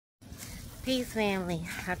Peace, family.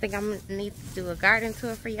 I think I'm gonna need to do a garden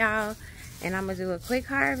tour for y'all, and I'm gonna do a quick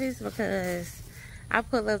harvest because I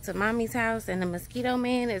pull up to mommy's house and the mosquito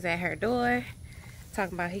man is at her door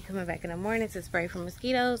talking about he coming back in the morning to spray for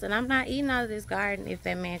mosquitoes, and I'm not eating out of this garden if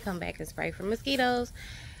that man come back and spray for mosquitoes.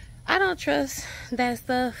 I don't trust that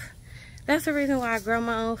stuff. That's the reason why I grow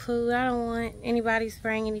my own food. I don't want anybody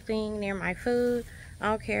spraying anything near my food. I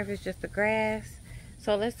don't care if it's just the grass.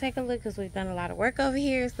 So let's take a look because we've done a lot of work over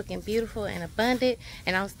here. It's looking beautiful and abundant,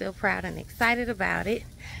 and I'm still proud and excited about it.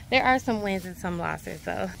 There are some wins and some losses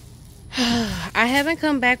though. I haven't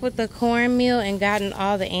come back with the cornmeal and gotten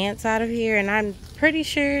all the ants out of here, and I'm pretty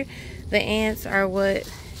sure the ants are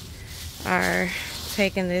what are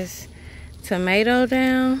taking this tomato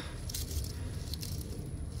down.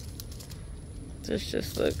 This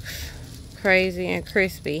just looks crazy and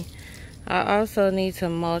crispy. I also need to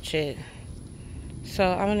mulch it. So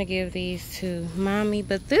I'm gonna give these to mommy,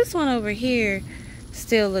 but this one over here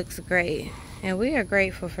still looks great, and we are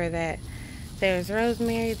grateful for that. There's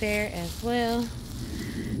rosemary there as well.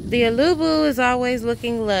 The alubu is always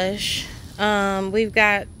looking lush. We've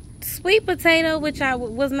got sweet potato, which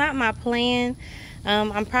was not my plan.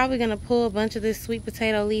 I'm probably gonna pull a bunch of this sweet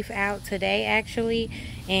potato leaf out today actually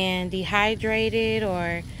and dehydrate it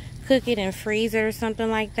or cook it and freeze it or something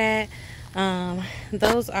like that.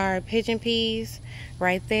 Those are pigeon peas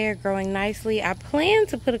right there growing nicely. I plan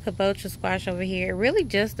to put a kabocha squash over here. It really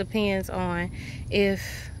just depends on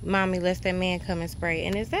if mommy lets that man come and spray.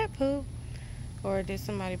 And is that poop, or did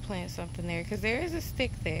somebody plant something there? Because there is a stick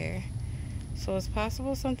there, so it's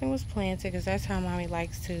possible something was planted, because that's how mommy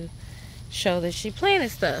likes to show that she planted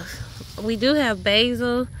stuff. We do have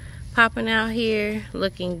basil popping out here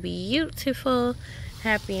looking beautiful,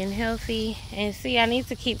 happy and healthy. And see, I need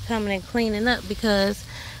to keep coming and cleaning up because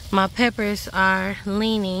my peppers are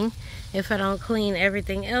leaning. If I don't clean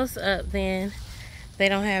everything else up, then they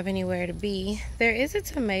don't have anywhere to be. There is a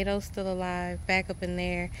tomato still alive back up in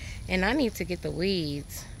there, and I need to get the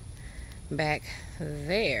weeds back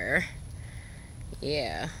there.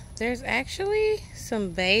 Yeah, there's actually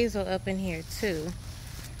some basil up in here too.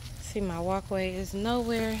 See, my walkway is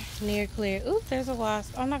nowhere near clear. Ooh, there's a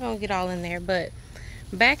wasp. I'm not gonna get all in there, but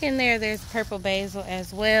back in there there's purple basil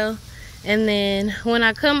as well. And then when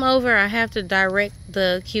I come over, I have to direct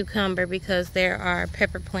the cucumber because there are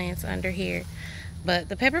pepper plants under here, but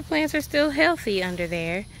the pepper plants are still healthy under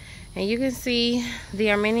there. And you can see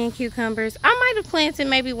the Armenian cucumbers. I might have planted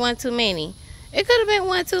maybe one too many. It could have been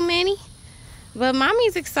one too many, but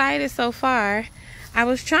mommy's excited so far. I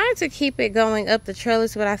was trying to keep it going up the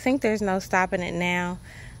trellis, but I think there's no stopping it now.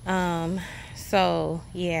 So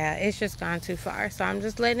yeah, it's just gone too far, so I'm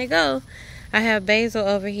just letting it go. I have basil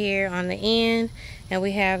over here on the end, and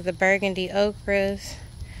we have the burgundy okras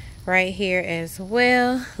right here as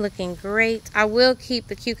well, looking great. I will keep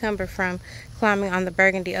the cucumber from climbing on the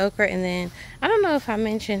burgundy okra. And then I don't know if I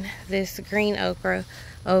mentioned this green okra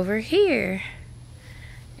over here.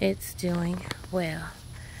 It's doing well.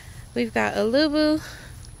 We've got alubu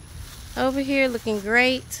over here looking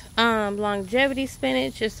great. Longevity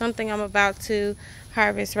spinach is something I'm about to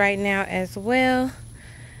harvest right now as well.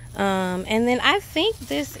 And then I think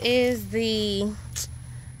this is the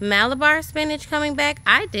Malabar spinach coming back.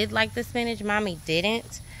 I did like the spinach, mommy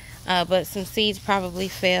didn't, but some seeds probably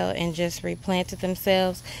fell and just replanted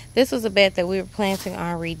themselves. This was a bed that we were planting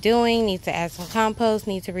on redoing. Need to add some compost,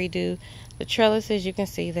 need to redo the trellises. You can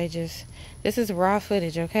see this is raw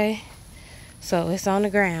footage, okay? So it's on the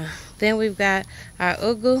ground. Then we've got our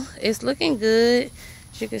ugu. It's looking good.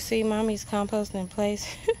 As you can see, mommy's composting in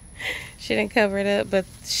place. She didn't cover it up, but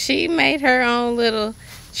she made her own little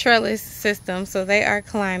trellis system, so they are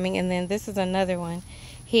climbing. And then this is another one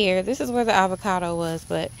here. This is where the avocado was,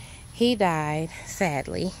 but he died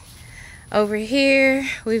sadly. Over here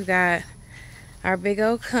we've got our big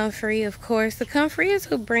old comfrey. Of course, the comfrey is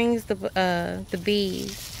who brings the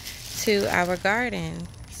bees to our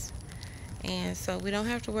gardens, and so we don't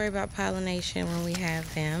have to worry about pollination when we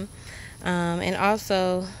have them. And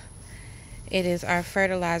also it is our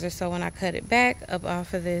fertilizer, so when I cut it back up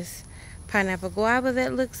off of this pineapple guava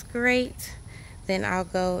that looks great, then I'll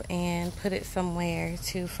go and put it somewhere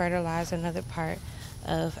to fertilize another part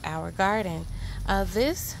of our garden.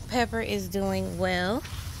 This pepper is doing well,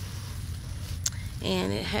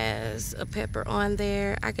 and it has a pepper on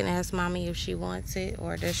there. I can ask mommy if she wants it,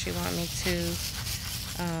 or does she want me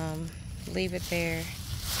to leave it there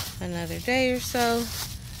another day or so.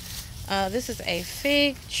 This is a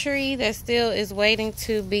fig tree that still is waiting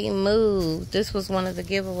to be moved. This was one of the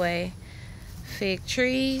giveaway fig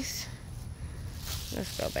trees.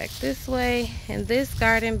 Let's go back this way. And this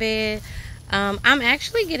garden bed, I'm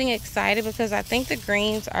actually getting excited because I think the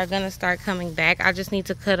greens are going to start coming back. I just need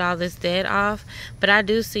to cut all this dead off. But I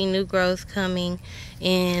do see new growth coming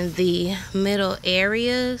in the middle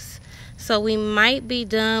areas. So we might be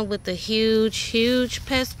done with the huge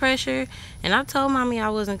pest pressure. And I told mommy I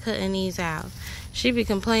wasn't cutting these out. She be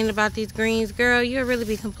complaining about these greens. Girl, you'll really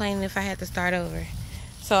be complaining if I had to start over.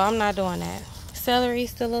 So I'm not doing that. Celery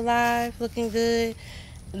still alive, looking good.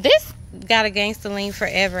 This got a gangster lean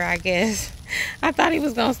forever, I guess. I thought he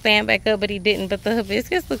was going to stand back up, but he didn't. But the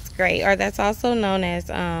hibiscus looks great. Or that's also known as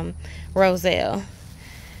roselle.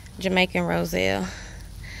 Jamaican roselle.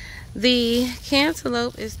 The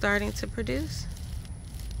cantaloupe is starting to produce.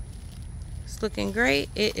 It's looking great.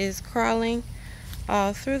 It is crawling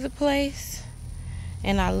all through the place.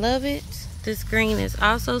 And I love it. This green is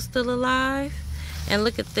also still alive. And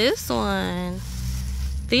look at this one.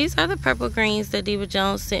 These are the purple greens that Diva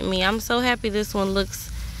Jones sent me. I'm so happy this one looks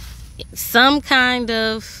some kind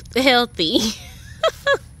of healthy.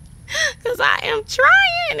 Because I am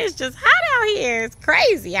trying. It's just hot out here. It's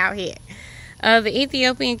crazy out here. The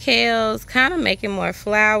Ethiopian kale's kind of making more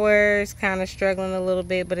flowers. Kind of struggling a little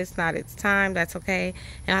bit, but it's not its time. That's okay.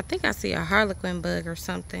 And I think I see a harlequin bug or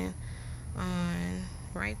something on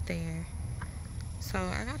right there. So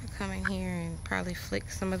I got to come in here and probably flick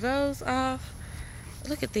some of those off.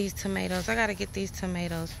 Look at these tomatoes. I got to get these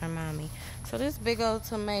tomatoes from mommy. So this big old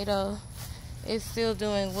tomato is still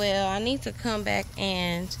doing well. I need to come back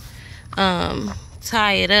and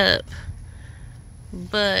tie it up.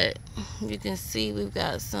 But you can see we've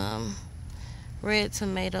got some red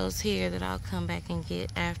tomatoes here that I'll come back and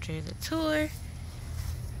get after the tour.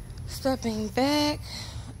 Stepping back.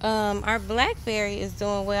 Our blackberry is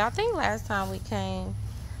doing well. I think last time we came,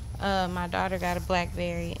 my daughter got a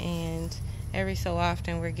blackberry, and every so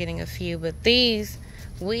often we're getting a few, but these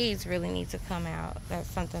weeds really need to come out. That's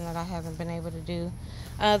something that I haven't been able to do.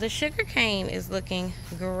 The sugar cane is looking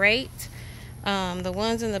great. The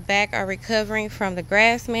ones in the back are recovering from the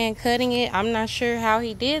grass man cutting it. I'm not sure how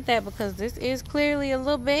he did that because this is clearly a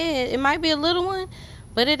little bed. It might be a little one,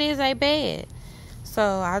 but it is a bed.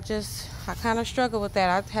 So I kind of struggle with that.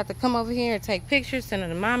 I have to come over here and take pictures, send them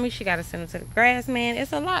to mommy. She got to send them to the grass man.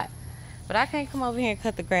 It's a lot. But I can't come over here and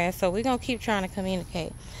cut the grass, so we're going to keep trying to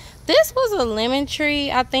communicate. This was a lemon tree,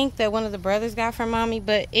 I think, that one of the brothers got from mommy,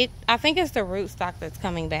 but I think it's the rootstock that's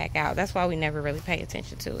coming back out. That's why we never really pay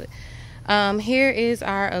attention to it. Here is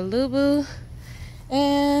our alubu,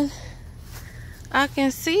 and I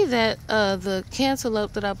can see that the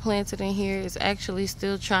cantaloupe that I planted in here is actually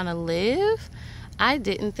still trying to live. I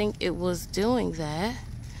didn't think it was doing that.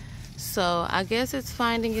 So I guess it's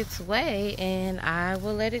finding its way, and I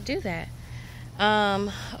will let it do that.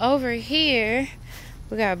 Over here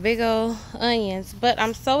we got big old onions, but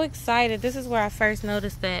I'm so excited. This is where I first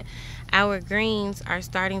noticed that our greens are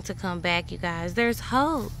starting to come back, you guys. There's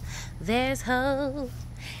hope. There's hope.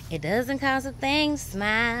 It doesn't cost a thing to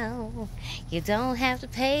smile. You don't have to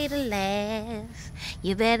pay to laugh.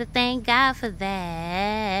 You better thank God for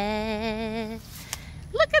that.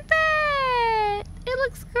 Look at that. It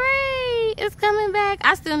looks great. It's coming back.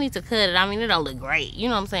 I still need to cut it. I mean, it don't look great. You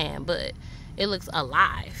know what I'm saying? But it looks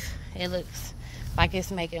alive. It looks like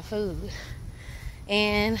it's making food.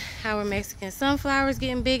 And our Mexican sunflower is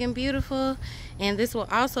getting big and beautiful. And this will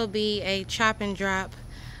also be a chop and drop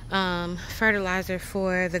fertilizer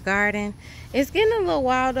for the garden. It's getting a little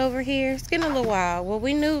wild over here. It's getting a little wild. Well,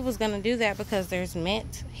 we knew it was going to do that because there's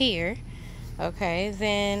mint here. Okay,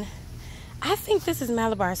 then I think this is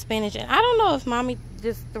Malabar spinach, and I don't know if mommy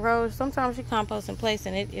just throws, sometimes she composts in place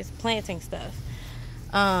and it is planting stuff.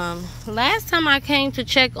 Last time I came to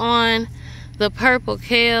check on the purple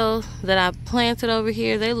kale that I planted over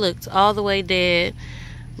here, they looked all the way dead.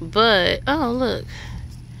 But oh,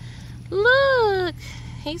 look,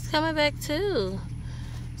 he's coming back too,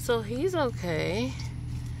 so he's okay.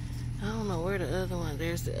 I don't know where the other one,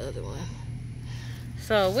 there's the other one.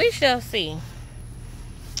 So we shall see.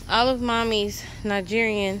 All of mommy's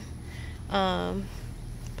Nigerian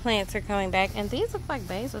plants are coming back, and these look like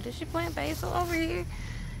basil. Did she plant basil over here?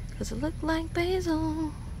 Because it looked like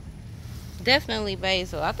basil. Definitely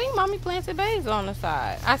basil. I think mommy planted basil on the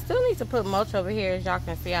side. I still need to put mulch over here. As y'all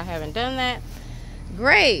can see, I haven't done that.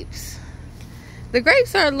 Grapes. The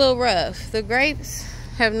grapes are a little rough. The grapes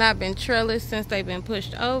have not been trellised since they've been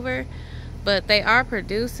pushed over, but they are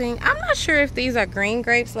producing. I'm not sure if these are green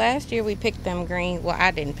grapes. Last year we picked them green. Well, I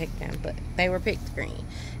didn't pick them, but they were picked green.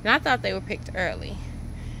 And I thought they were picked early.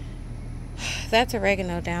 That's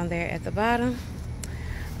oregano down there at the bottom.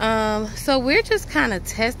 So we're just kind of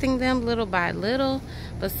testing them little by little,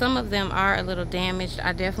 but some of them are a little damaged.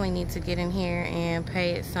 I definitely need to get in here and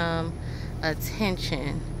pay it some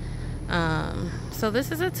attention. So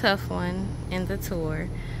this is a tough one in the tour,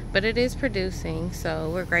 but it is producing, so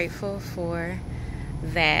we're grateful for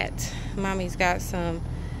that. Mommy's got some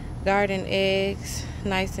garden eggs,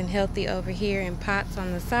 nice and healthy over here in pots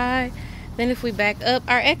on the side. Then if we back up,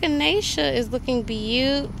 our echinacea is looking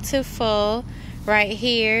beautiful right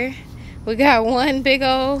here. We got one big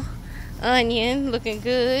old onion looking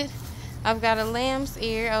good. I've got a lamb's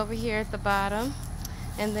ear over here at the bottom,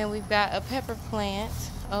 and then we've got a pepper plant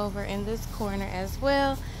over in this corner as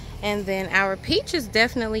well. And then our peach is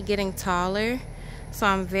definitely getting taller, so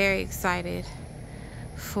I'm very excited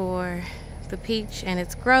for the peach and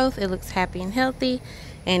its growth. It looks happy and healthy,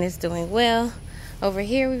 and it's doing well. Over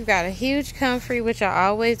here we've got a huge comfrey, which I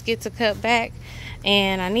always get to cut back,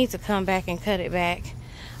 and I need to come back and cut it back.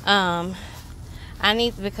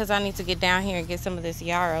 Because I need to get down here and get some of this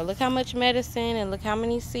yarrow. Look how much medicine and look how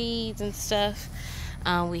many seeds and stuff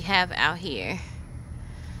we have out here.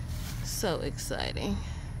 So exciting.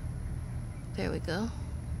 There we go.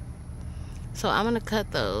 So I'm gonna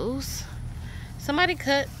cut those. Somebody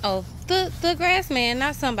cut, oh, the grass man,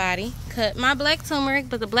 not somebody, cut my black turmeric,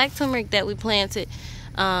 but the black turmeric that we planted,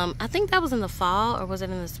 I think that was in the fall, or was it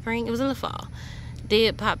in the spring? It was in the fall.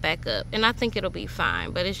 Did pop back up, and I think it'll be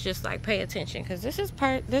fine, but it's just like, pay attention, because this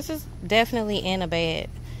is definitely in a bed.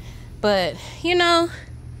 But, you know,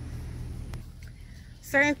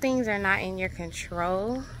 certain things are not in your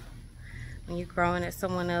control when you're growing at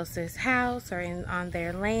someone else's house or on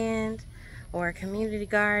their land or a community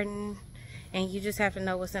garden. And you just have to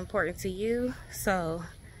know what's important to you. So,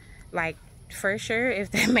 like, for sure,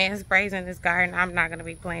 if that man sprays in his garden, I'm not going to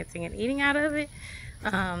be planting and eating out of it.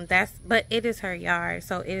 But it is her yard,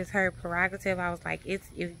 so it is her prerogative. I was like, if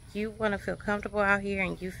you want to feel comfortable out here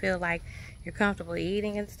and you feel like you're comfortable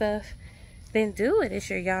eating and stuff, then do it. It's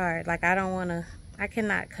your yard. Like, I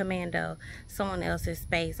cannot commando someone else's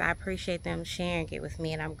space. I appreciate them sharing it with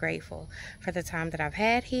me, and I'm grateful for the time that I've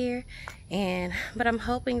had here. But I'm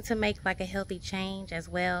hoping to make like a healthy change as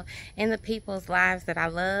well in the people's lives that I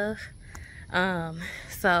love.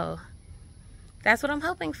 So that's what I'm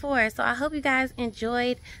hoping for. So I hope you guys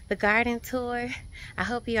enjoyed the garden tour. I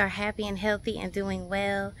hope you are happy and healthy and doing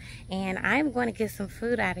well. And I'm going to get some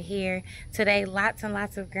food out of here today. Lots and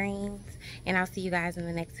lots of greens. And I'll see you guys in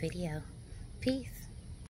the next video. Peace.